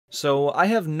So, I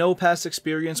have no past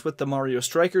experience with the Mario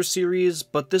Strikers series,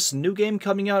 but this new game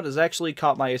coming out has actually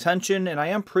caught my attention, and I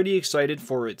am pretty excited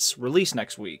for its release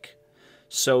next week.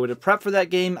 So, to prep for that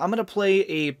game, I'm going to play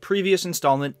a previous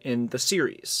installment in the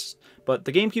series. But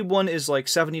the GameCube one is like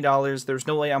 $70, there's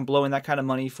no way I'm blowing that kind of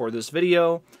money for this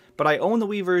video, but I own the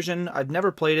Wii version, I've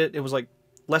never played it, it was like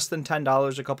less than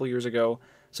 $10 a couple years ago.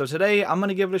 So today, I'm going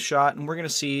to give it a shot, and we're going to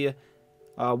see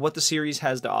what the series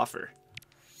has to offer.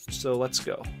 So let's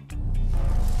go.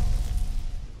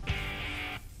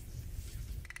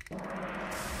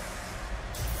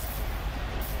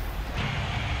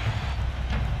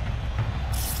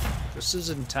 This is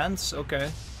intense,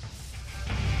 okay.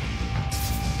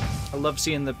 I love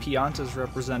seeing the Piantas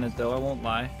represented though, I won't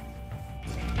lie.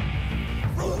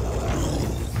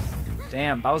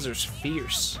 Damn, Bowser's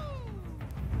fierce.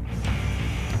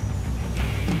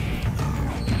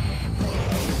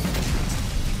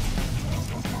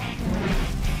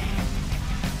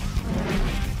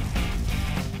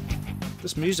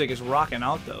 This music is rocking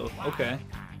out though, okay.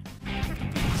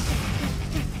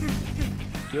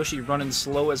 Yoshi running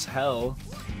slow as hell.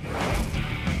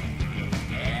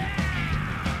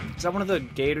 Is that one of the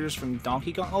gators from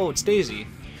Donkey Kong? Oh, it's Daisy.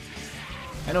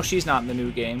 I know she's not in the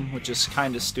new game, which is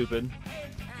kind of stupid.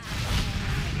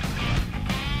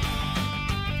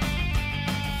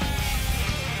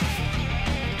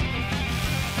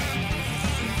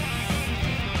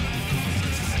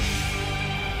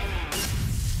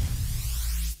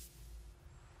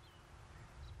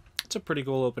 It's a pretty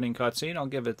cool opening cutscene, I'll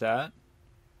give it that.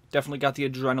 Definitely got the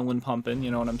adrenaline pumping,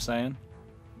 you know what I'm saying?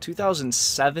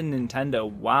 2007 Nintendo,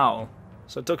 wow.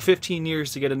 So it took 15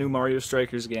 years to get a new Mario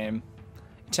Strikers game.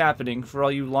 It's happening for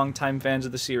all you longtime fans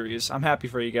of the series. I'm happy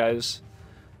for you guys.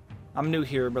 I'm new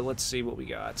here, but let's see what we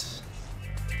got.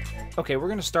 Okay, we're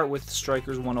gonna start with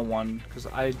Strikers 101, because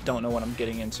I don't know what I'm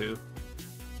getting into.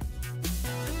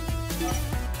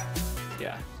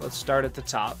 Yeah, let's start at the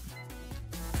top.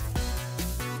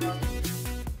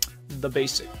 The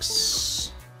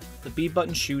basics. The B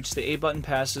button shoots, the A button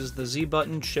passes, the Z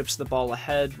button ships the ball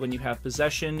ahead when you have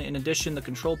possession. In addition, the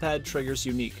control pad triggers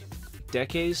unique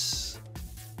decks?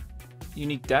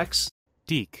 Unique decks?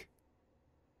 Deek.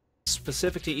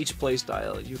 Specific to each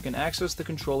playstyle. You can access the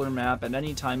controller map at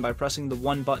any time by pressing the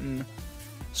 1 button,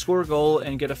 score a goal,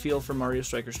 and get a feel for Mario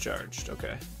Strikers Charged.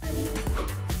 Okay.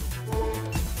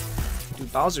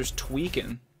 Dude, Bowser's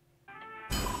tweaking.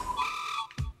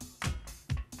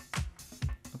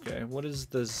 Okay, what is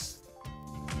this?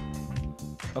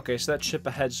 Okay, so that chip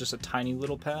ahead's just a tiny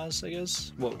little pass, I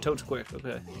guess? Whoa, Toad's quick,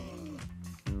 okay.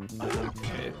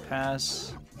 Okay,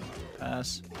 pass,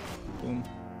 pass, boom.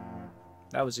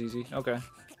 That was easy, okay.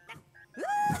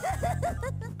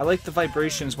 I like the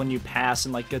vibrations when you pass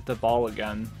and like get the ball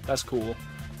again. That's cool.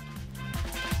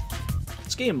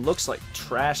 This game looks like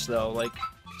trash though, like,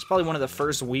 it's probably one of the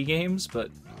first Wii games, but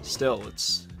still,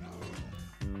 it's...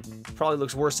 probably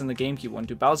looks worse than the GameCube one.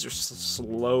 Dude, Bowser's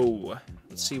slow.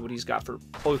 Let's see what he's got for...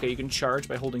 Oh, okay, you can charge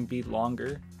by holding B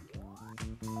longer.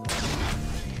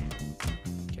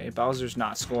 Okay, Bowser's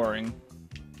not scoring.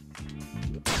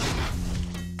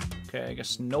 Okay, I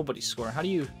guess nobody's scoring. How do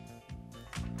you...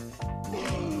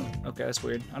 Okay, that's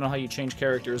weird. I don't know how you change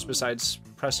characters besides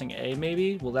pressing A,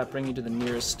 maybe? Will that bring you to the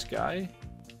nearest guy?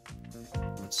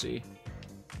 Let's see.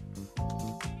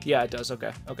 Yeah, it does.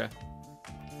 Okay, okay.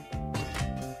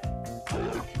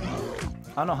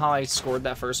 I don't know how I scored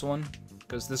that first one,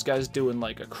 because this guy's doing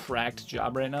like a cracked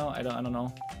job right now. I don't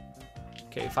know.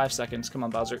 Okay, 5 seconds. Come on,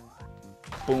 Bowser.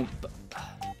 Boom. I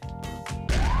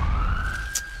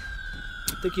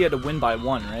think you had to win by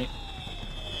 1, right?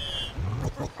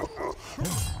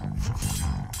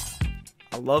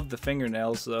 I love the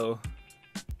fingernails, though.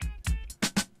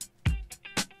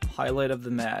 Highlight of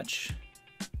the match.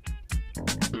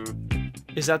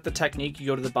 Is that the technique? You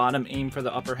go to the bottom, aim for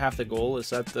the upper half of the goal? Is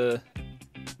that the...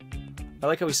 I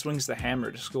like how he swings the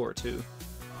hammer to score, too.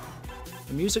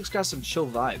 The music's got some chill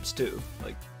vibes, too.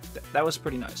 Like, that was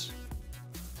pretty nice.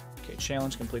 Okay,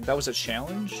 challenge complete. That was a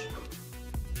challenge?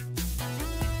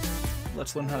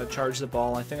 Let's learn how to charge the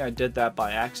ball. I think I did that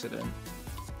by accident.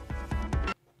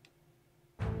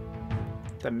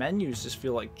 The menus just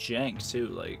feel like jank, too.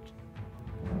 Like,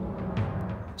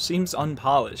 seems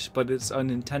unpolished, but it's a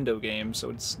Nintendo game,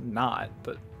 so it's not,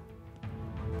 but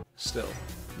still.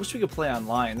 Wish we could play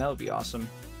online, that would be awesome.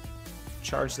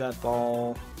 Charge that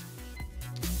ball.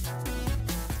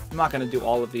 I'm not going to do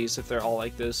all of these if they're all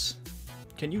like this.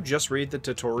 Can you just read the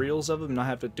tutorials of them and not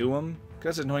have to do them?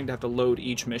 Because it's annoying to have to load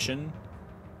each mission.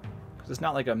 Because it's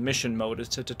not like a mission mode,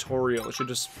 it's a tutorial. It should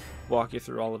just walk you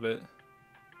through all of it.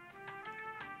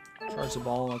 Charge the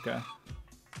ball, okay.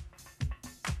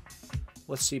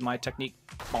 Let's see my technique.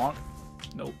 Bonk.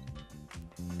 Nope.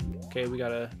 Okay, we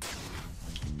gotta...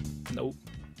 Nope.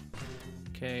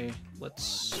 Okay,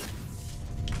 let's...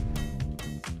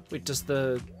 Wait, does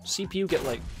the CPU get,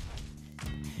 like...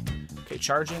 Okay,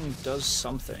 charging does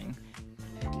something.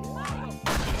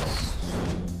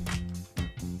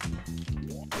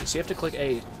 Okay, so you have to click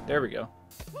A. There we go.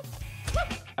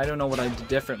 I don't know what I did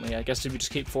differently. I guess if you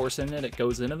just keep forcing it, it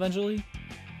goes in eventually?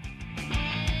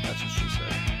 That's what she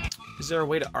said. Is there a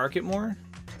way to arc it more?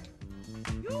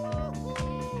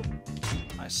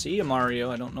 I see you, Mario.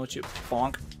 I don't know what you...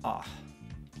 Bonk. Ah.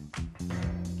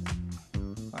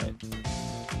 Alright.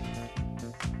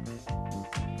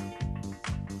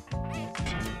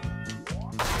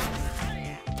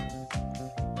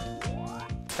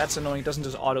 That's annoying. It doesn't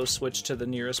just auto-switch to the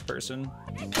nearest person.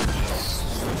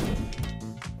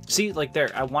 See, like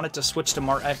there, I want it to switch to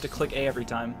I have to click A every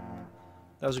time.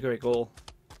 That was a great goal.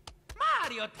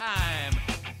 Mario time!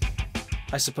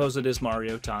 I suppose it is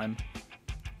Mario time.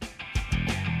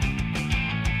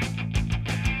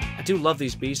 I do love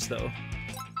these beasts, though.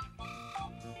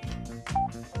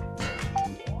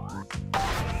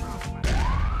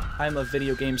 I'm a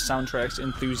video game soundtracks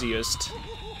enthusiast,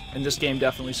 and this game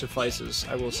definitely suffices,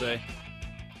 I will say.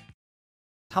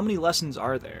 How many lessons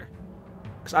are there?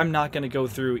 Because I'm not going to go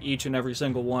through each and every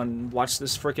single one, watch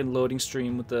this frickin' loading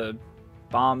stream with the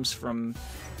bombs from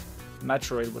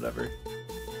Metroid, whatever.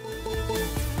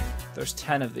 There's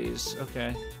 10 of these,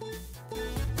 okay.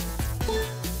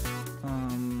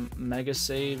 Mega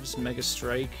saves, Mega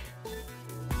Strike.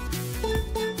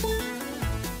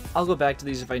 I'll go back to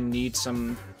these if I need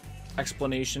some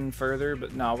explanation further,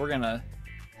 but no, we're gonna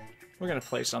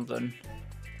play something.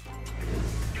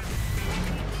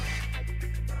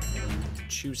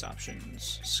 Choose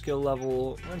options. Skill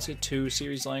level, we're gonna say 2,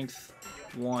 series length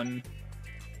 1.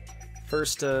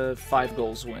 First 5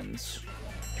 goals wins.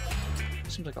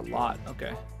 Seems like a lot,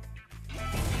 okay.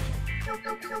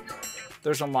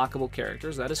 There's unlockable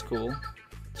characters, that is cool.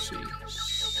 Let's see,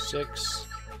 6,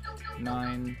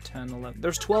 9, 10, 11.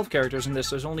 There's 12 characters in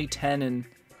this, there's only 10 in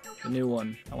the new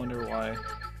one. I wonder why.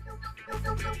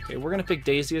 Okay, we're gonna pick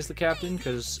Daisy as the captain,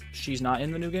 because she's not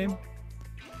in the new game.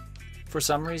 For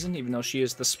some reason, even though she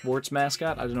is the sports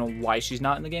mascot. I don't know why she's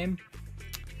not in the game.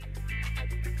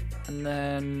 And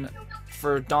then,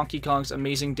 for Donkey Kong's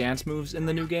amazing dance moves in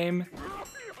the new game,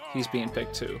 he's being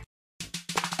picked too.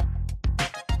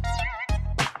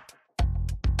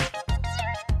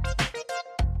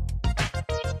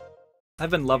 I've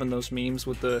been loving those memes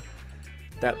with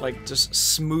that like just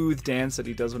smooth dance that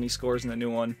he does when he scores in the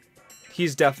new one.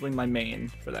 He's definitely my main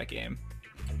for that game.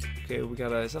 Okay, we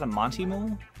got is that a Monty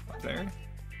Mole up there?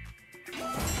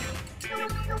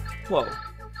 Whoa,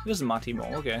 this is a Monty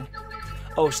Mole, okay.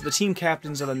 Oh, so the team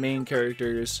captains are the main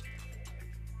characters,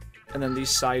 and then these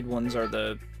side ones are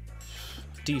the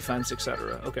defense,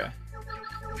 etc. Okay.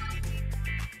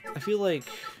 I feel like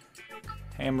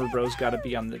Hammer Bros gotta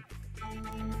be on the...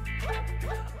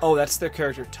 Oh, that's their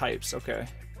character types, okay.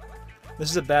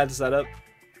 This is a bad setup.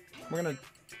 We're gonna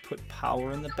put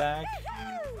Power in the back.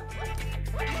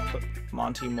 Put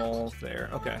Monty Mole there,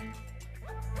 okay.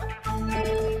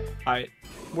 Alright,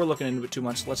 we're looking into it too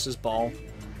much. Let's just ball.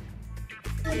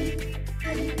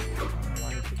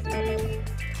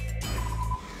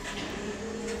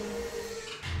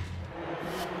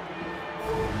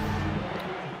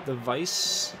 The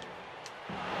Vice...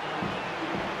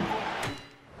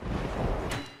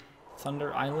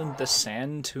 Thunder Island, the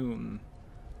Sand Tomb,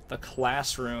 the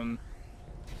Classroom.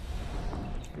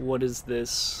 What is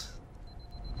this?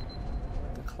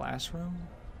 The Classroom?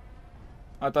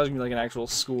 I thought it was gonna be like an actual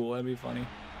school. That'd be funny.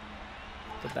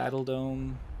 The Battle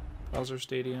Dome, Bowser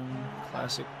Stadium,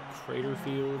 Classic Crater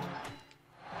Field.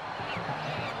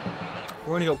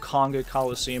 We're gonna go Conga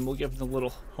Coliseum. We'll give them a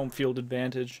little home field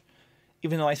advantage,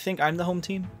 even though I think I'm the home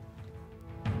team.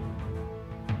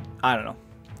 I don't know.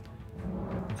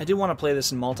 I do want to play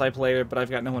this in multiplayer, but I've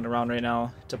got no one around right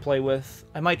now to play with.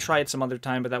 I might try it some other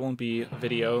time, but that won't be a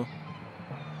video.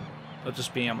 It'll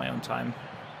just be on my own time.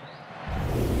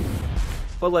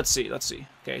 But let's see, let's see.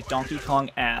 Okay, Donkey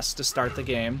Kong ass to start the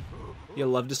game. You'll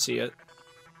love to see it.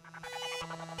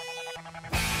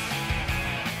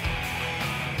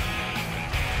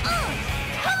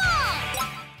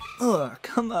 Ugh,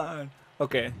 come on!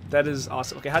 Okay, that is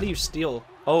awesome. Okay, how do you steal?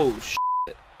 Oh,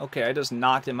 shit. Okay, I just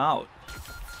knocked him out.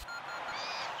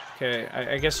 Okay,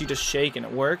 I guess you just shake and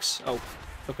it works. Oh,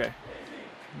 okay.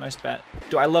 Nice bat.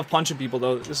 Dude, I love punching people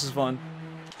though. This is fun.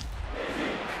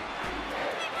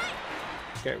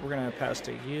 Okay, we're gonna pass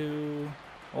to you.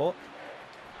 Oh.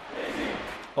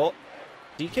 Oh.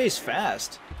 DK's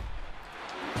fast.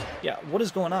 Yeah, what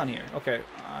is going on here? Okay,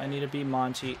 I need to be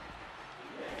Monty.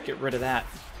 Get rid of that.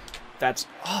 That's...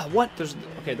 Ah, what? There's...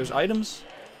 Okay, there's items?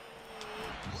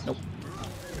 Nope.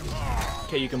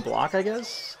 Okay, you can block, I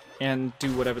guess? And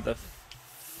do whatever the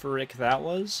frick that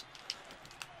was?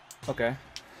 Okay.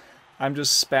 I'm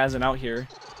just spazzing out here.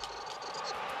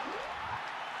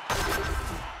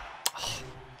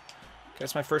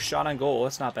 That's my first shot on goal.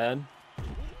 That's not bad.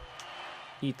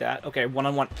 Eat that. Okay,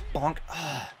 one-on-one. Bonk.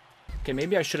 Okay,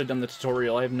 maybe I should have done the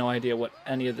tutorial. I have no idea what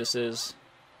any of this is.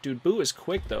 Dude, Boo is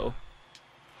quick, though.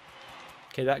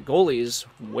 Okay, that goalie is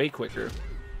way quicker.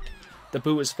 The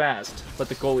Boo is fast, but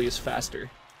the goalie is faster.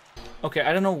 Okay,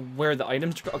 I don't know where the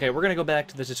items... Okay, we're gonna go back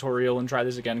to the tutorial and try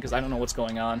this again, because I don't know what's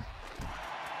going on.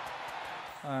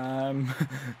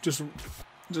 Just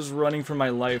running for my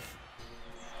life.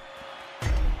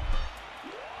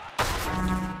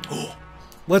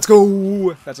 Let's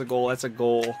go! That's a goal, that's a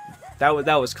goal. That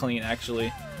was clean,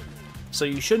 actually. So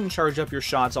you shouldn't charge up your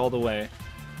shots all the way,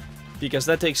 because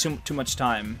that takes too much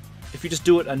time. If you just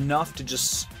do it enough to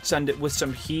just send it with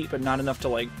some heat, but not enough to,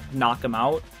 like, knock them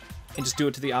out, and just do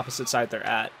it to the opposite side they're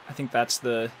at. I think that's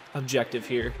the objective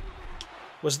here.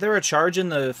 Was there a charge in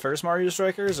the first Mario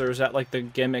Strikers, or is that, like, the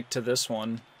gimmick to this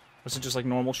one? Was it just, like,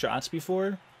 normal shots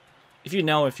before? If you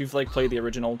know, if you've, like, played the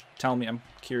original, tell me, I'm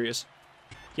curious.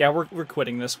 Yeah, we're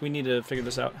quitting this. We need to figure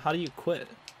this out. How do you quit?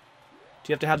 Do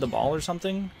you have to have the ball or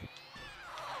something?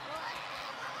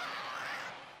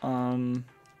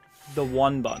 The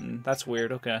 1 button. That's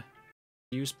weird, okay.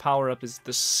 Use power-up is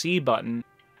the C button.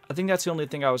 I think that's the only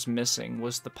thing I was missing,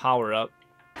 was the power-up.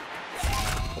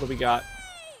 What do we got?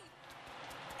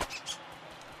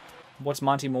 What's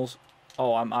Monty Mole's...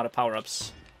 Oh, I'm out of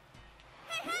power-ups.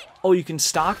 Oh, you can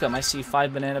stock them. I see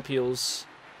 5 banana peels.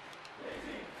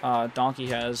 Donkey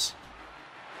has.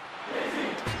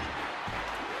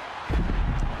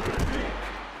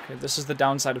 Okay, this is the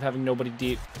downside of having nobody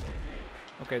deep.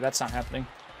 Okay, that's not happening.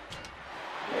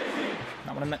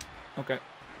 Not what I meant. Okay.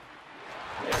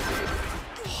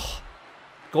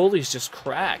 Goalie's just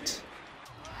cracked.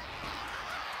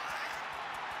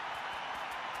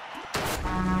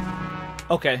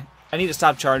 Okay, I need to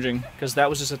stop charging, because that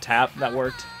was just a tap that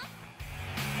worked.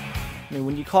 I mean,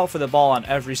 when you call for the ball on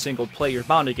every single play, you're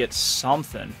bound to get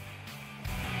something.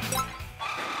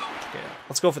 Okay,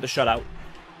 let's go for the shutout.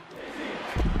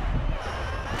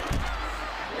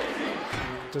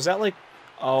 Does that, like...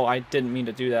 Oh, I didn't mean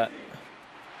to do that.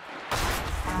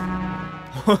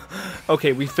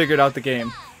 Okay, we figured out the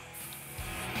game.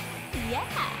 Yeah.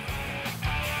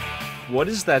 What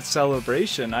is that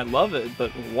celebration? I love it,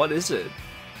 but what is it?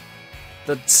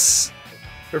 That's...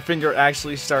 Her finger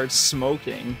actually starts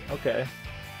smoking. Okay.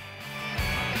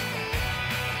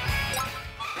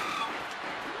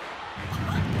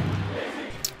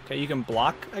 Okay, you can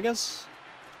block, I guess?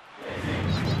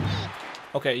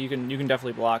 Okay, you can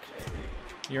definitely block.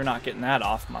 You're not getting that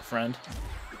off, my friend.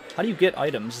 How do you get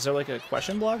items? Is there like a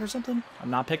question block or something? I'm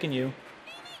not picking you.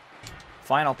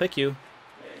 Fine, I'll pick you.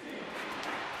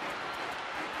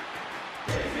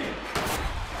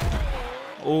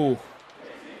 Ooh.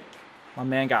 My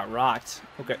man got rocked.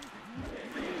 Okay.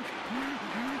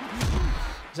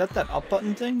 Is that up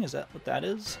button thing? Is that what that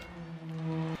is?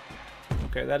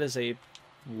 Okay, that is a...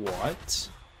 What?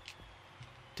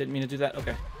 Didn't mean to do that.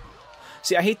 Okay.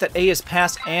 See, I hate that A is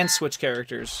pass and switch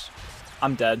characters.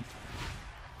 I'm dead.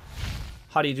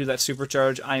 How do you do that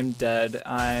supercharge? I'm dead.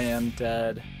 I am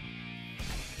dead.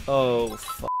 Oh,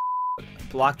 f***.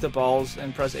 Block the balls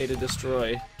and press A to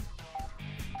destroy.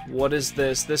 What is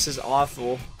this? This is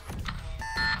awful.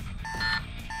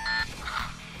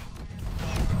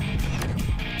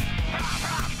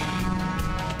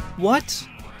 What?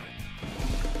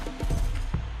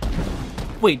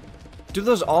 Wait, do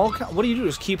those all count? What do you do?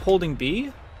 Just keep holding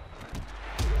B?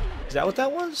 Is that what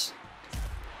that was?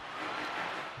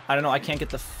 I don't know. I can't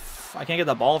get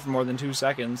the ball for more than 2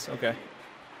 seconds. Okay.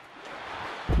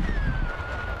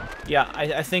 Yeah,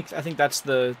 I think that's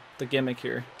the gimmick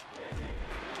here.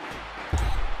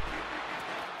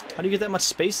 How do you get that much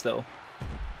space though?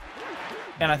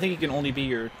 And I think it can only be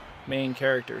your main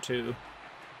character too.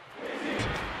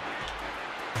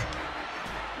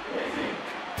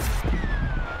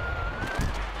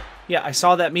 Yeah, I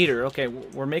saw that meter. Okay,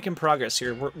 we're making progress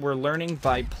here. We're learning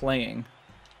by playing.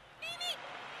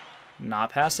 Not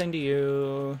passing to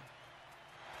you.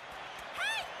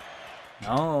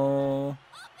 No.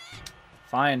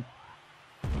 Fine.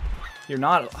 You're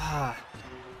not... Ah.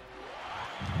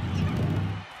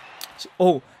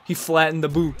 Oh, he flattened the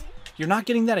boot. You're not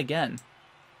getting that again.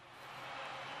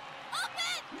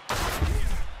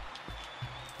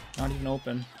 Not even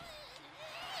open.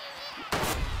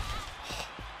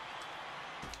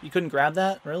 You couldn't grab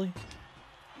that? Really?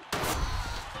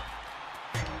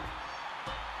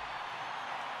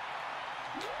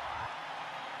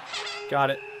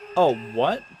 Got it. Oh,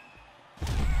 what?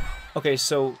 Okay,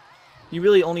 so you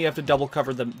really only have to double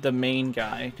cover the main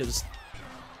guy, because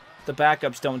the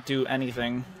backups don't do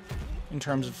anything in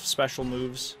terms of special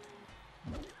moves.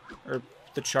 Or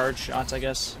the charge shots, I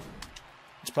guess.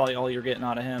 It's probably all you're getting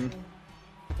out of him.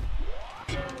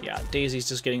 Yeah, Daisy's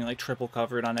just getting like triple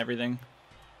covered on everything.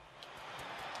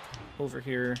 Over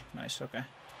here. Nice, okay.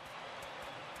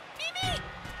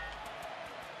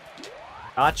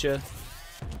 Gotcha.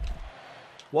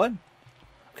 What?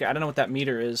 Okay, I don't know what that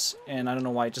meter is, and I don't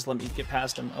know why it just let me get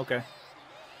past him. Okay.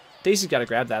 Daisy's gotta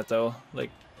grab that, though.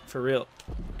 Like, for real.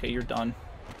 Okay, you're done.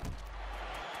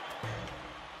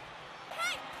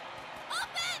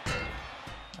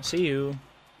 I see you.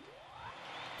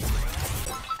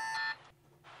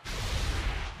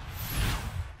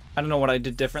 I don't know what I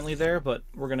did differently there, but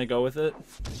we're gonna go with it.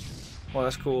 Well,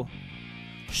 that's cool.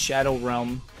 Shadow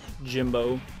Realm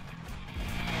Jimbo.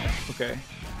 Okay.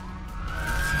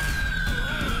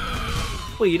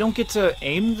 Wait, you don't get to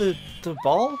aim the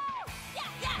ball?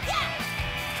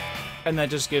 And that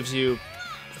just gives you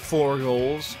 4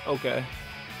 goals? Okay.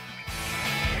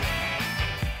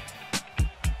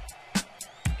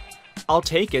 I'll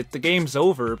take it. The game's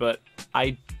over, but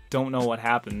I don't know what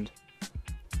happened.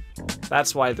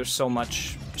 That's why there's so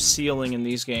much ceiling in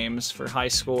these games for high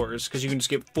scores, because you can just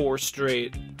get 4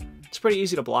 straight. It's pretty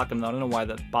easy to block them, though. I don't know why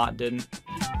the bot didn't.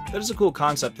 That is a cool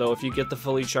concept, though. If you get the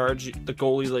fully charged, the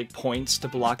goalie, like, points to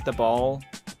block the ball.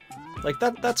 Like,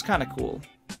 that's kind of cool.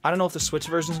 I don't know if the Switch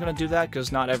version is going to do that,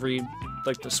 because not every,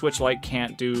 like, the Switch Lite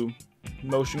can't do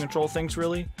motion control things,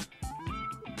 really.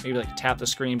 Maybe, like, tap the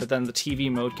screen, but then the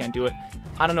TV mode can't do it.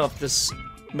 I don't know if this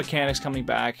mechanic's coming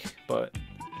back, but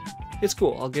it's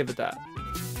cool. I'll give it that.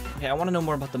 Okay, I want to know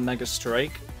more about the Mega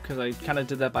Strike, because I kind of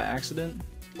did that by accident.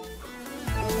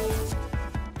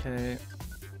 Okay.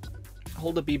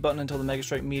 Hold the B button until the Mega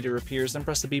Strike meter appears, then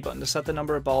press the B button to set the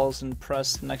number of balls, and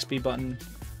press the next B button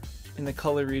in the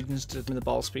color regions to determine the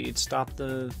ball speed. Stop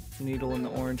the needle in the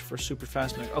orange for super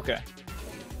fast move. Okay.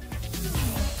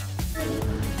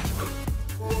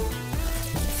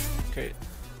 Okay.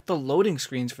 The loading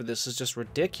screens for this is just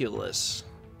ridiculous.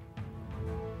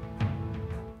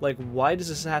 Like, why does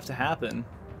this have to happen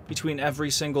between every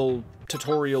single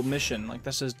tutorial mission? Like,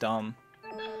 this is dumb.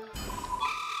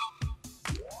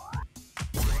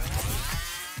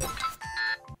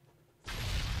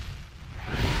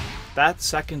 That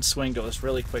second swing goes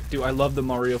really quick. Dude, I love the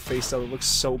Mario face though. It looks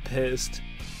so pissed.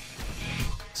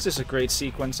 It's just a great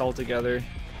sequence altogether.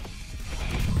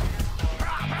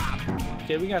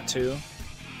 Okay, we got 2.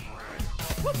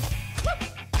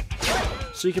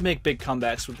 So you can make big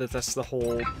comebacks with it. That's the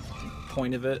whole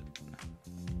point of it.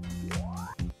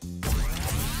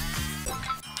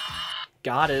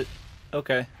 Got it.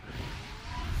 Okay.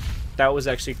 That was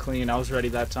actually clean. I was ready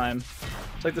that time.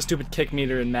 It's like the stupid kick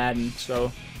meter in Madden,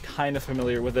 so kind of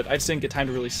familiar with it. I just didn't get time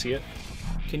to really see it.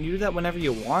 Can you do that whenever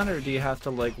you want, or do you have to,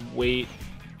 like, wait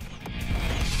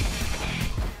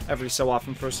every so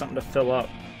often for something to fill up?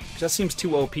 Because that seems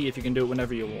too OP if you can do it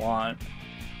whenever you want.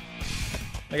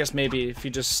 I guess maybe if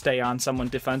you just stay on someone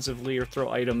defensively or throw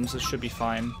items, it should be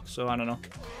fine. So, I don't know.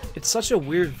 It's such a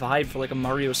weird vibe for, like, a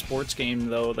Mario sports game,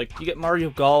 though. Like, you get Mario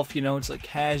Golf, you know, it's, like,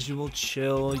 casual,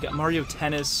 chill. You got Mario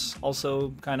Tennis,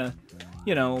 also kind of,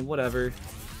 you know, whatever.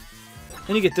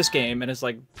 Then you get this game, and it's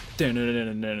like,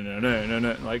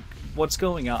 like, what's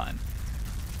going on?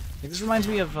 Like, this reminds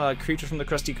me of Creature from the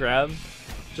Krusty Krab.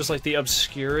 Just, like, the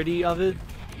obscurity of it,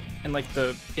 and, like,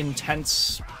 the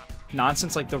intense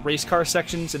nonsense, like the race car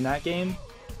sections in that game.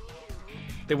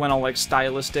 They went all, like,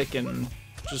 stylistic and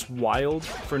just wild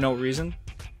for no reason.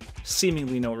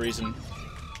 Seemingly no reason.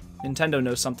 Nintendo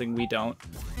knows something we don't.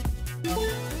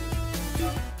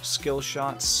 Skill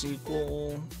Shot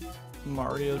sequel...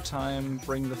 Mario Time,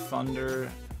 Bring the Thunder.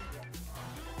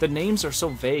 The names are so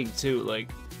vague too, like,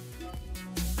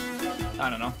 I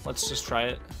don't know. Let's just try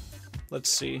it. Let's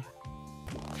see.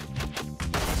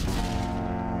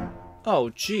 Oh,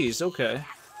 geez, okay.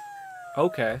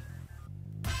 Okay.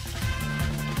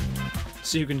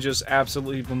 So you can just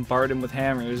absolutely bombard him with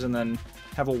hammers and then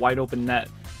have a wide open net.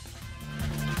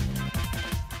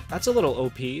 That's a little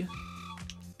OP.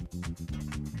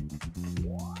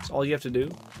 That's all you have to do.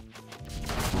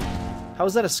 How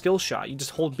is that a skill shot? You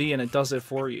just hold B and it does it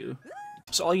for you.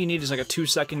 So all you need is like a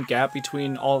 2-second gap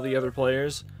between all the other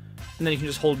players, and then you can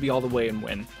just hold B all the way and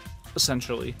win,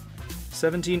 essentially.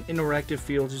 17 interactive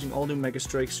fields using all new Mega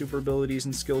Strike, super abilities,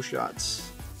 and skill shots.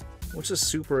 What's a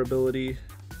super ability?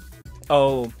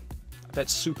 Oh, That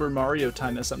Super Mario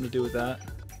time has something to do with that.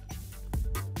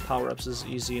 Power-ups is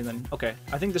easy, and then... Okay,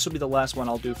 I think this will be the last one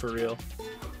I'll do for real.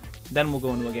 Then we'll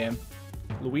go into a game.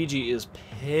 Luigi is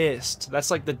pissed.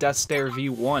 That's like the Death Stare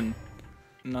V1.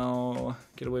 No,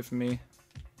 get away from me.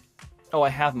 Oh, I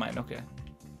have mine, okay.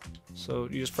 So,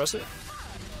 you just press it?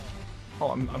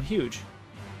 Oh, I'm huge.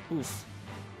 Oof.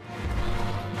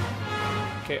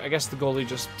 Okay, I guess the goalie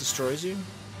just destroys you?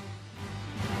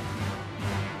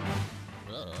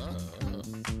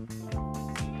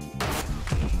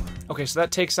 Okay, so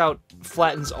that takes out,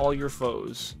 flattens all your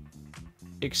foes.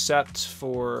 Except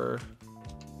for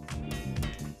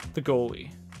the goalie.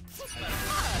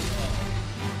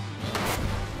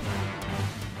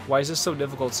 Why is this so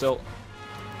difficult still?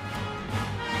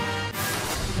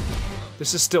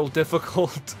 This is still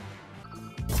difficult.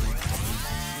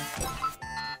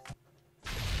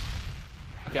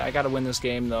 Okay, I gotta win this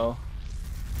game though.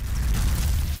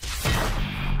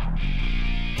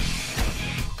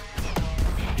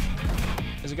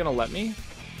 Is it gonna let me?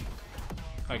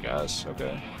 I guess,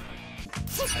 okay.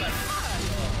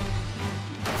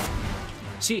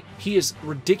 See, he is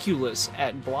ridiculous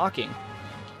at blocking.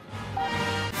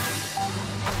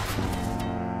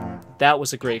 That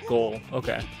was a great goal,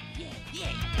 okay.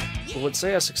 Well, let's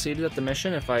say I succeeded at the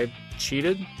mission if I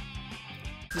cheated.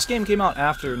 This game came out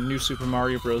after New Super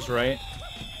Mario Bros., right?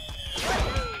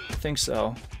 I think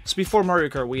so. It's before Mario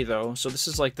Kart Wii, though, so this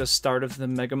is like the start of the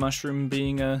Mega Mushroom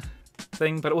being a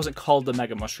thing, but it wasn't called the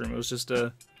Mega Mushroom, it was just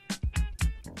a...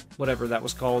 whatever that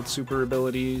was called, super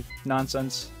ability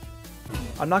nonsense.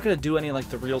 I'm not gonna do any like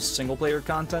the real single-player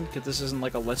content, because this isn't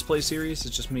like a Let's Play series,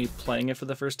 it's just me playing it for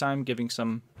the first time, giving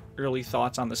some early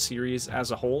thoughts on the series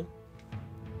as a whole.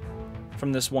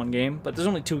 From this one game, but there's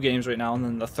only 2 games right now and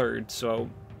then the third, so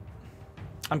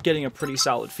I'm getting a pretty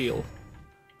solid feel.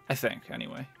 I think,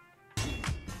 anyway.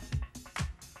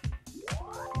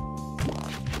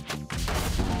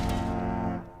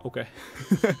 Okay.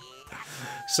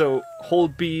 So,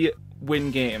 hold B,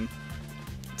 win game.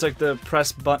 It's like the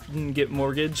press button, get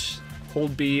mortgage.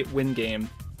 Hold B, win game.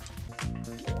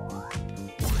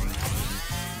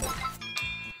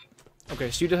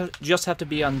 Okay, so you just have to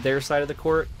be on their side of the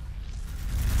court.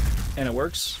 And it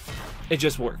works. It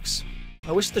just works.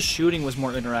 I wish the shooting was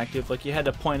more interactive, like you had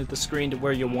to point at the screen to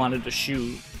where you wanted to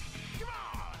shoot.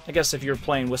 I guess if you're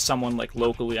playing with someone like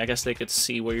locally, I guess they could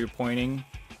see where you're pointing.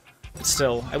 But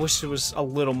still, I wish it was a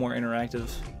little more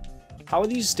interactive. How are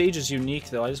these stages unique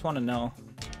though? I just want to know.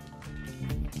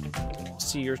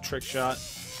 See your trick shot.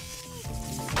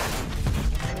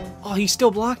 Oh, he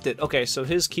still blocked it. Okay, so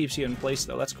his keeps you in place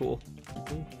though. That's cool.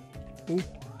 Ooh.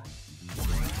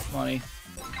 Money.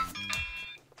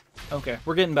 Okay,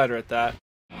 we're getting better at that.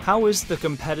 How is the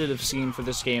competitive scene for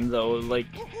this game, though? Like,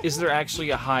 is there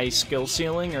actually a high skill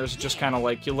ceiling, or is it just kind of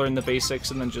like you learn the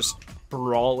basics and then just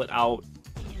brawl it out?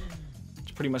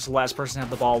 It's pretty much the last person to have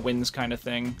the ball wins kind of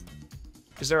thing.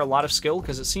 Is there a lot of skill?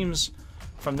 Because it seems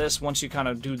from this, once you kind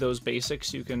of do those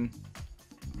basics, you can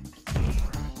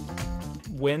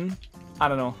win. I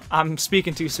don't know. I'm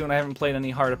speaking too soon. I haven't played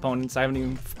any hard opponents. I haven't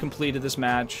even completed this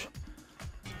match.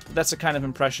 But that's the kind of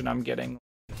impression I'm getting.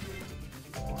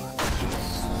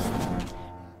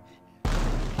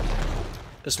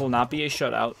 This will not be a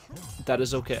shutout. That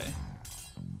is okay.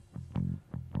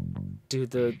 Dude,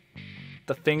 the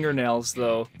fingernails,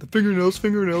 though. The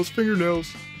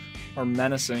fingernails are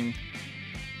menacing.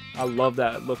 I love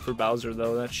that look for Bowser,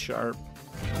 though. That's sharp.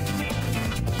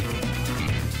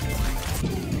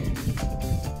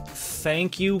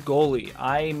 Thank you, goalie.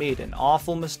 I made an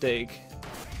awful mistake.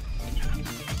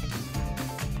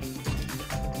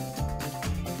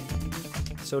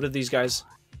 So did these guys.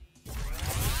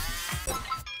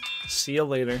 See you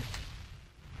later.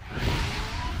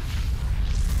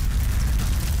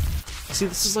 See,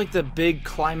 this is like the big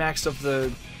climax of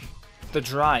the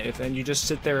drive, and you just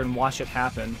sit there and watch it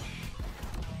happen.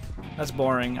 That's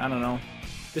boring. I don't know.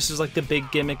 This is like the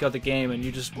big gimmick of the game, and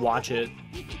you just watch it.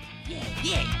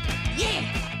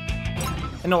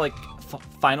 I know, like,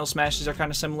 Final Smashes are kind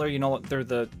of similar. You know, they're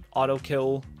the auto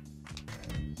kill.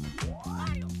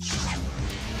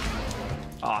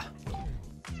 Ah.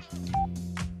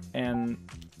 And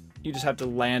you just have to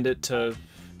land it to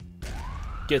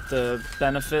get the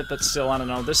benefit, but still, I don't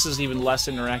know. This is even less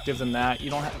interactive than that. You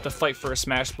don't have to fight for a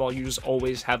smash ball, you just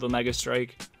always have a Mega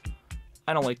Strike.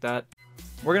 I don't like that.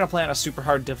 We're gonna play on a super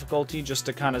hard difficulty just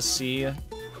to kind of see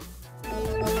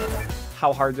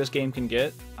how hard this game can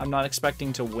get. I'm not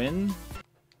expecting to win,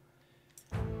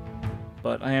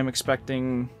 but I am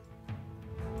expecting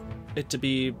it to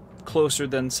be closer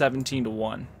than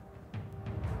 17-1.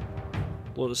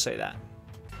 We'll just say that.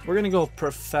 We're gonna go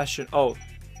professional. Oh,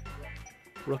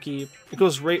 Rookie. It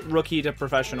goes right rookie to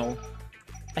professional.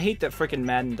 I hate that frickin'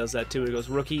 Madden does that too. It goes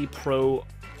rookie, pro,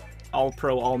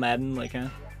 all Madden. Like, huh?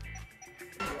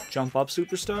 Jump up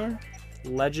superstar.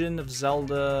 Legend of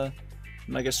Zelda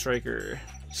Mega Striker.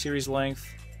 Series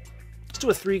length. Let's do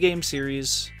a 3-game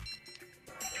series.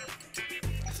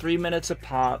 3 minutes a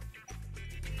pop.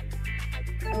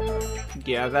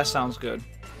 Yeah, that sounds good.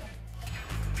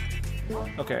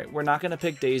 Okay, we're not gonna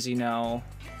pick Daisy now.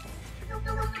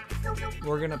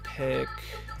 We're gonna pick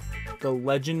the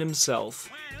legend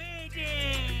himself.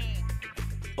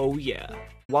 Oh yeah.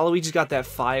 Waluigi's got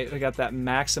that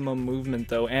maximum movement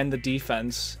though, and the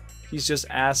defense. He's just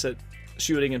ass at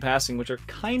shooting and passing, which are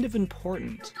kind of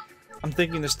important. I'm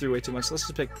thinking this through way too much. Let's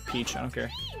just pick Peach. I don't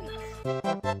care. Come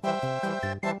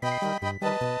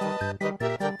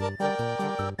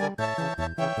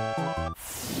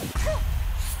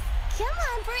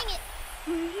on, bring it.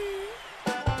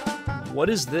 What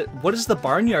is the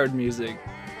barnyard music?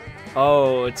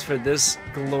 Oh, it's for this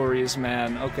glorious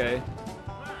man. Okay.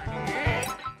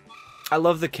 I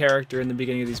love the character in the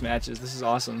beginning of these matches. This is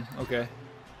awesome. Okay.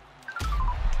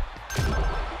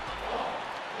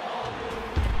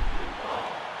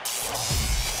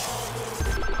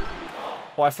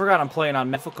 Oh, I forgot I'm playing on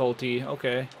difficulty.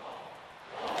 Okay.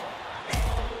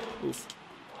 Oof.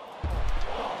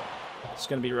 It's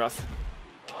gonna be rough.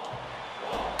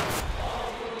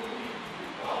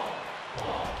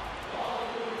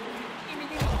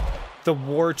 The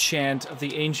war chant of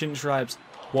the ancient tribes.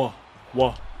 Wah,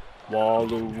 wah,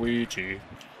 Waluigi.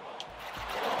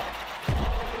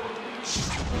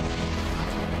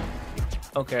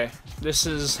 Okay, this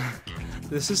is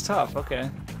tough. Okay.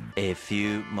 A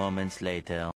few moments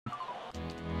later.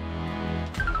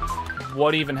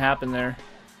 What even happened there?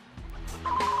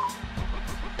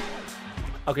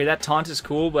 Okay, that taunt is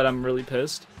cool, but I'm really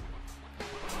pissed.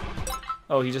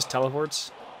 Oh, he just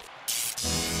teleports?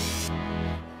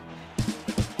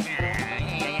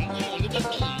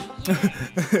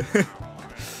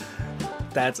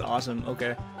 That's awesome.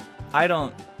 Okay.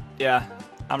 Yeah,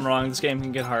 I'm wrong. This game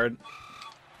can get hard.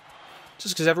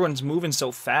 Just because everyone's moving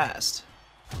so fast.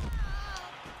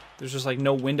 There's just like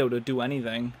no window to do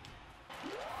anything.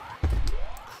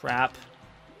 Crap.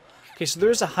 Okay, so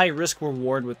there's a high risk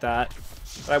reward with that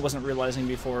I wasn't realizing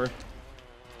before.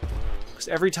 Because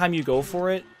every time you go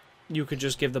for it, you could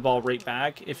just give the ball right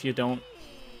back if you don't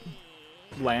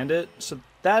land it. So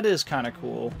that is kind of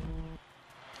cool.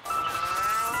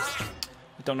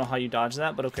 I don't know how you dodge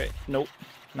that, but okay. Nope.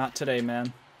 Not today,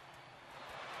 man.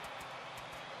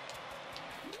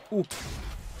 Ooh.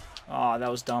 Aw, that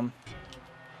was dumb.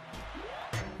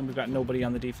 And we've got nobody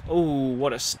on the defense. Oh,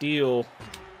 what a steal.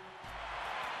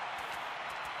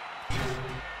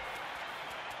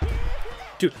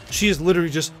 Dude, she is literally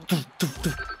just...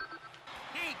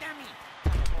 Hey, dummy!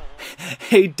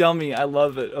 Hey, dummy. I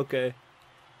love it. Okay.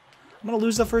 I'm gonna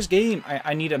lose the first game.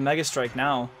 I need a Mega Strike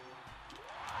now.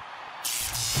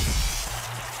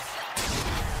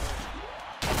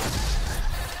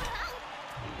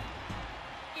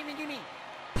 Gimme!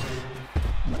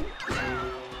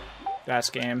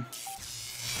 Last game.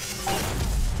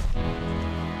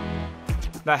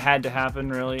 That had to happen,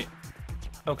 really.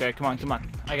 Okay, come on.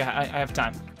 I have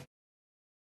time.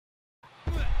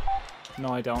 No,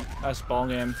 I don't. That's ball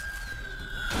game.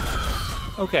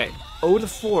 Okay,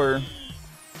 0-4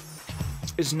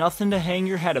 is nothing to hang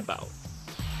your head about.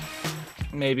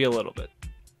 Maybe a little bit.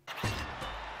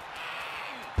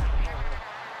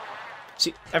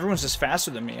 See, everyone's just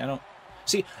faster than me. I don't...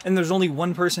 See, and there's only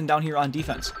one person down here on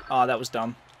defense. Aw, that was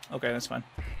dumb. Okay, that's fine.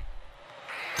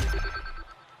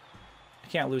 I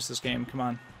can't lose this game. Come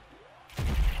on.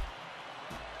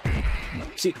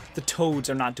 See, the Toads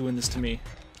are not doing this to me.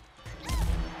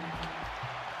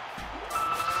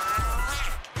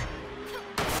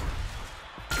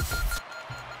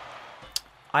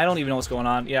 I don't even know what's going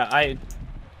on. Yeah, I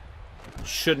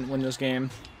shouldn't win this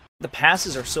game. The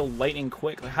passes are so lightning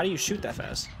quick. Like, how do you shoot that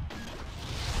fast?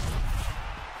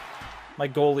 My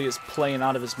goalie is playing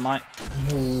out of his mind.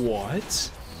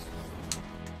 What?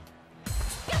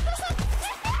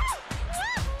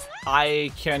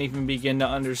 I can't even begin to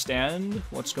understand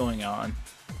what's going on.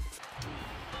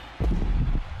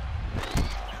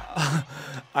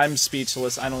 I'm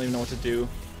speechless. I don't even know what to do.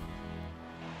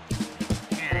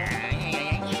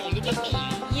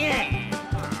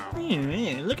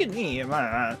 Look at me.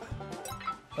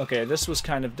 Okay, this was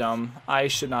kind of dumb. I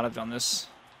should not have done this.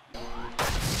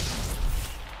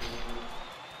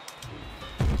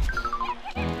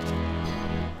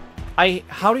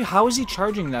 How is he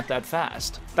charging that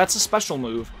fast? That's a special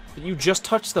move, but you just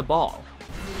touched the ball.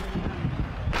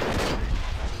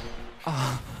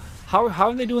 How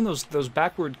are they doing those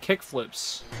backward kick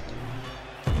flips?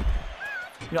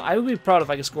 You know, I would be proud if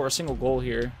I could score a single goal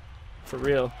here. For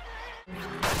real.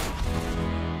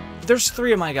 There's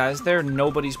 3 of my guys there.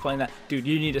 Nobody's playing that. Dude,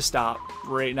 you need to stop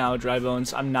right now, Dry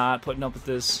Bones. I'm not putting up with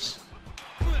this.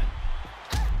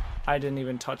 I didn't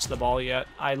even touch the ball yet.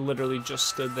 I literally just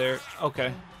stood there.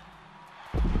 Okay.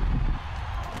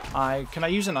 Can I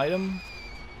use an item?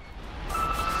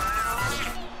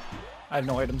 I have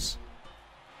no items.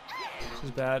 This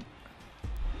is bad.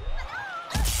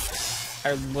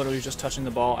 I'm literally just touching the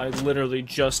ball. I literally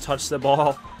just touched the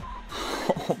ball.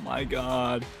 Oh my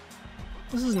god.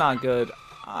 This is not good.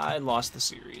 I lost the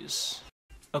series.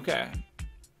 Okay.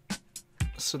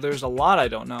 So there's a lot I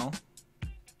don't know.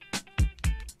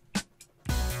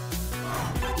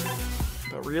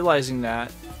 But realizing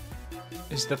that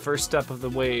is the first step of the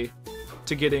way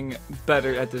to getting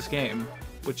better at this game,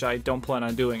 which I don't plan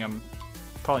on doing. I'm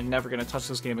probably never going to touch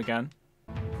this game again.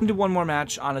 I'm gonna do one more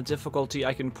match on a difficulty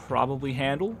I can probably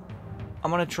handle. I'm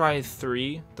going to try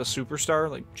 3, the Superstar,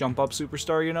 like jump up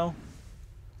Superstar, you know?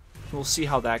 We'll see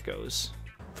how that goes.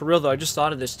 For real though, I just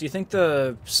thought of this. Do you think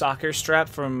the soccer strap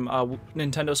from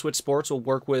Nintendo Switch Sports will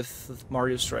work with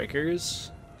Mario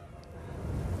Strikers?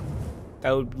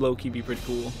 That would low-key be pretty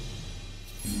cool.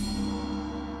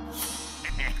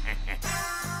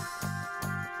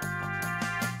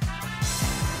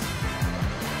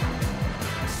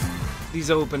 These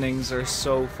openings are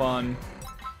so fun.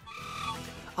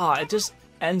 Ah, it just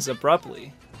ends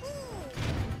abruptly.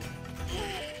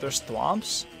 There's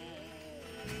thwomps?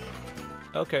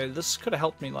 Okay, this could have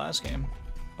helped me last game.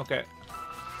 Okay.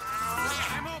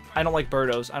 I don't like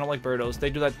Birdos. I don't like Birdos. They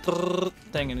do that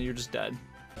thing and you're just dead.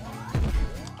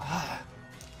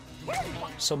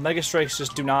 So Mega Strikes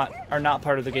just are not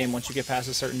part of the game once you get past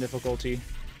a certain difficulty.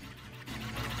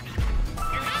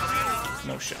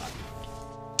 No shot.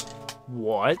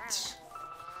 What?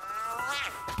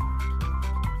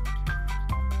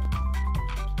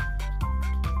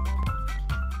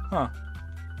 Huh.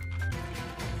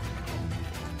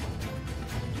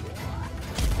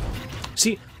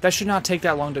 See, that should not take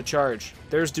that long to charge.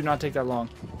 Theirs do not take that long.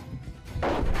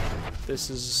 This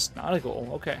is not a goal.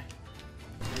 Okay.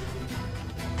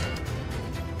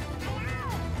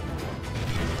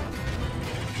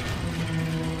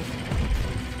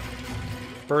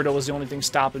 Birdo was the only thing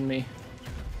stopping me.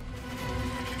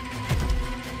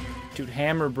 Dude,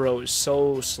 Hammer Bro is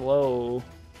so slow.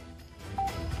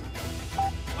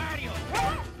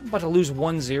 I'm about to lose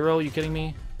 1-0, you kidding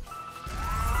me?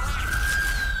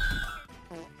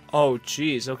 Oh,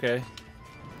 jeez, okay.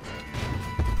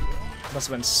 Must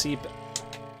have been Seep.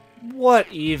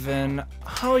 What even?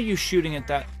 How are you shooting at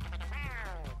that?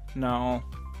 No.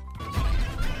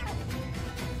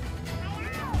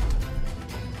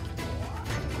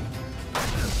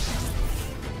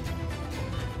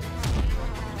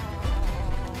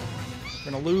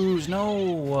 We're gonna lose,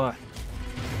 no!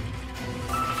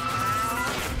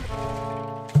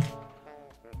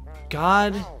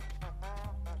 God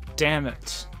damn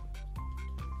it.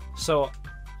 So,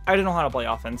 I didn't know how to play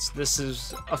offense. This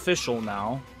is official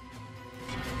now.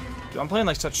 Dude, I'm playing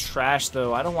like such trash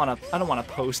though. I don't wanna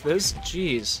post this.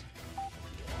 Jeez.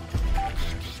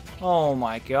 Oh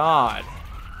my god.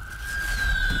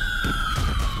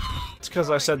 It's because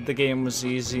I said the game was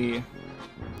easy.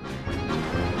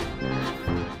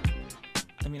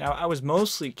 I mean, I was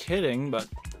mostly kidding, but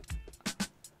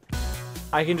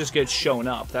I can just get shown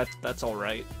up. That's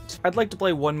alright. I'd like to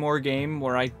play one more game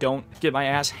where I don't get my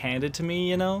ass handed to me,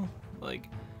 you know? Like,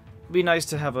 it'd be nice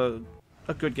to have a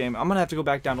good game. I'm gonna have to go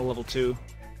back down to level 2.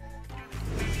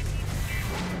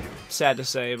 Sad to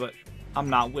say, but I'm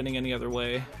not winning any other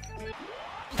way.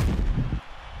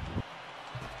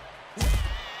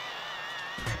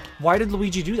 Why did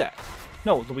Luigi do that?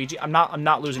 No, Luigi, I'm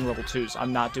not losing level 2s.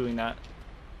 I'm not doing that.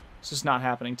 This is not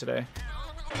happening today.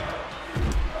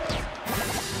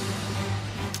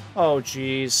 Oh,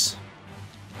 jeez.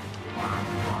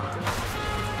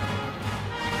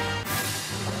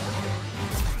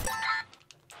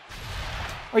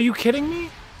 Are you kidding me?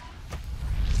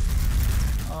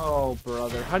 Oh,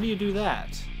 brother. How do you do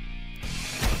that?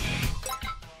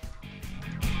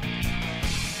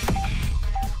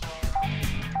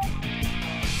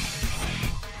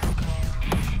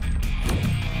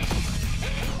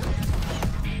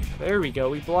 There we go.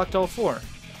 We blocked all 4.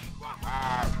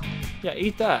 Yeah,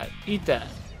 eat that. Eat that.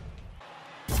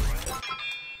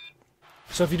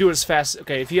 So if you do it as fast...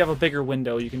 Okay, if you have a bigger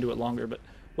window, you can do it longer, but...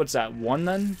 What's that, 1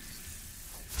 then?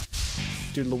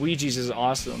 Dude, Luigi's is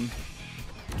awesome.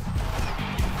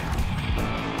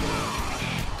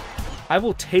 I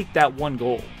will take that 1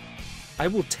 goal. I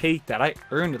will take that. I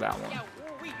earned that one.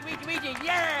 Ouija,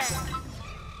 yeah!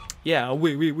 Yeah,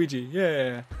 Ouija,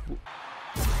 yeah.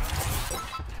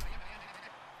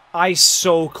 I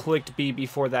so clicked B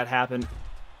before that happened.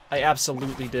 I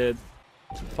absolutely did.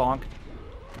 Bonk.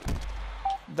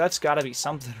 That's gotta be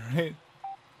something, right?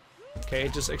 Okay,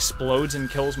 it just explodes and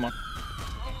kills my...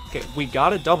 Okay, we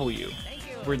got a W.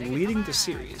 We're leading the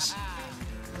series.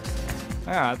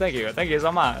 Ah, thank you. Thank you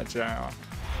so much.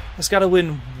 Just gotta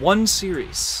win one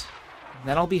series. And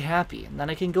then I'll be happy, and then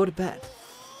I can go to bed.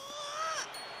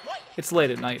 It's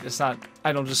late at night. It's not...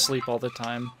 I don't just sleep all the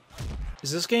time.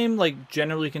 Is this game, like,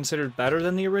 generally considered better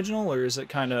than the original, or is it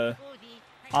kind of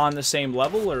on the same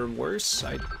level, or worse?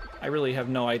 I really have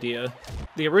no idea.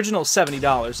 The original is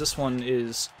 $70. This one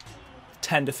is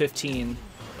 10 to 15.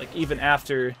 Like, even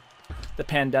after the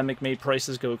pandemic made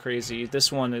prices go crazy,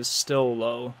 this one is still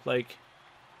low. Like,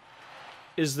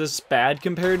 is this bad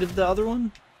compared to the other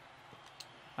one?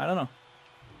 I don't know.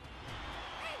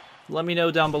 Let me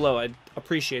know down below. I'd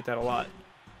appreciate that a lot.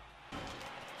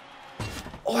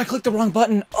 Oh, I clicked the wrong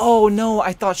button. Oh, no.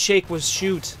 I thought shake was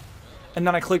shoot. And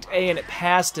then I clicked A and it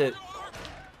passed it.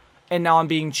 And now I'm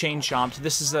being chain chomped.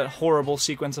 This is a horrible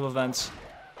sequence of events.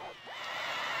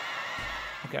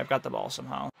 Okay, I've got the ball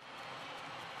somehow.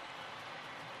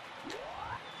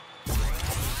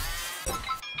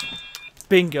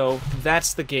 Bingo.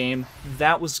 That's the game.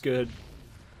 That was good.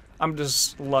 I'm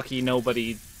just lucky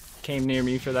nobody came near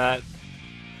me for that.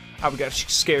 I would got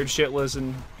scared shitless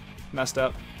and messed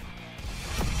up.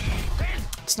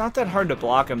 It's not that hard to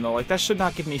block him though. Like, that should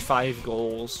not give me 5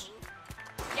 goals.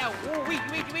 Yeah!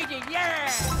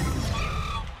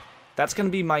 That's gonna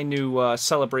be my new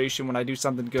celebration when I do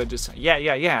something good. Just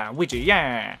yeah, Ouija,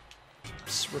 yeah.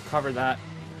 Just recover that.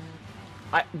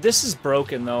 This is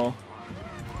broken though.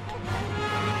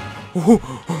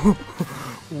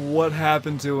 What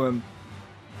happened to him?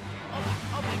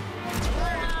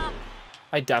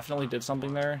 I definitely did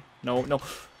something there. No.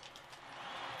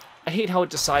 I hate how it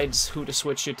decides who to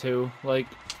switch you to. Like,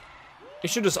 it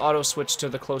should just auto-switch to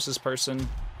the closest person.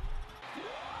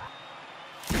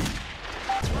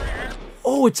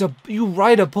 Oh, it's a... You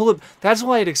ride a bullet... That's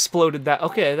why it exploded that...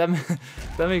 Okay, that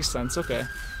makes sense. Okay.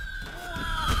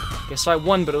 Okay, so I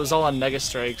won, but it was all on Mega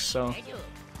Strikes, so...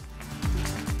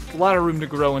 A lot of room to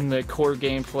grow in the core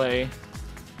gameplay.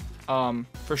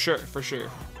 For sure.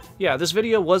 Yeah, this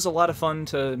video was a lot of fun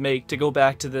to make, to go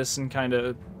back to this and kind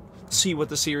of see what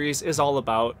the series is all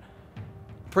about.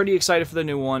 Pretty excited for the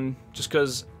new one, just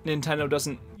because Nintendo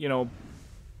doesn't, you know,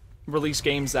 release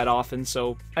games that often,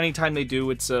 so anytime they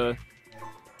do, it's an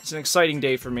exciting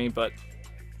day for me. But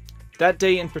that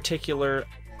day in particular,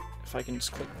 if I can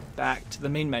just click back to the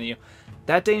main menu,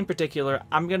 that day in particular,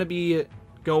 I'm going to be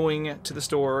going to the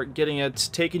store, getting it,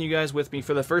 taking you guys with me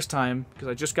for the first time, because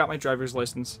I just got my driver's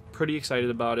license. Pretty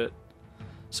excited about it.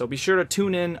 So be sure to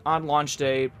tune in on launch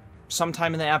day,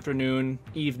 sometime in the afternoon,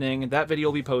 evening. That video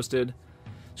will be posted.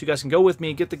 So you guys can go with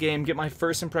me, get the game, get my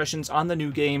first impressions on the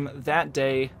new game that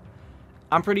day.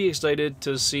 I'm pretty excited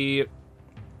to see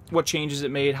what changes it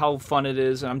made, how fun it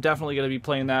is, and I'm definitely going to be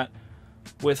playing that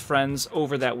with friends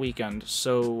over that weekend.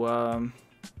 So,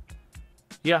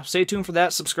 yeah, stay tuned for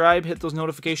that. Subscribe, hit those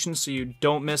notifications so you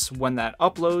don't miss when that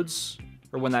uploads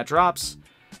or when that drops.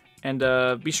 And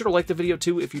be sure to like the video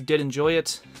too if you did enjoy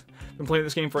it. I've been playing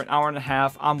this game for an hour and a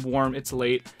half. I'm warm. It's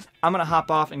late. I'm going to hop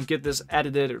off and get this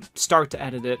edited, or start to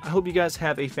edit it. I hope you guys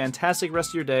have a fantastic rest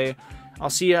of your day.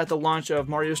 I'll see you at the launch of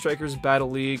Mario Strikers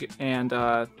Battle League. And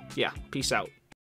yeah, peace out.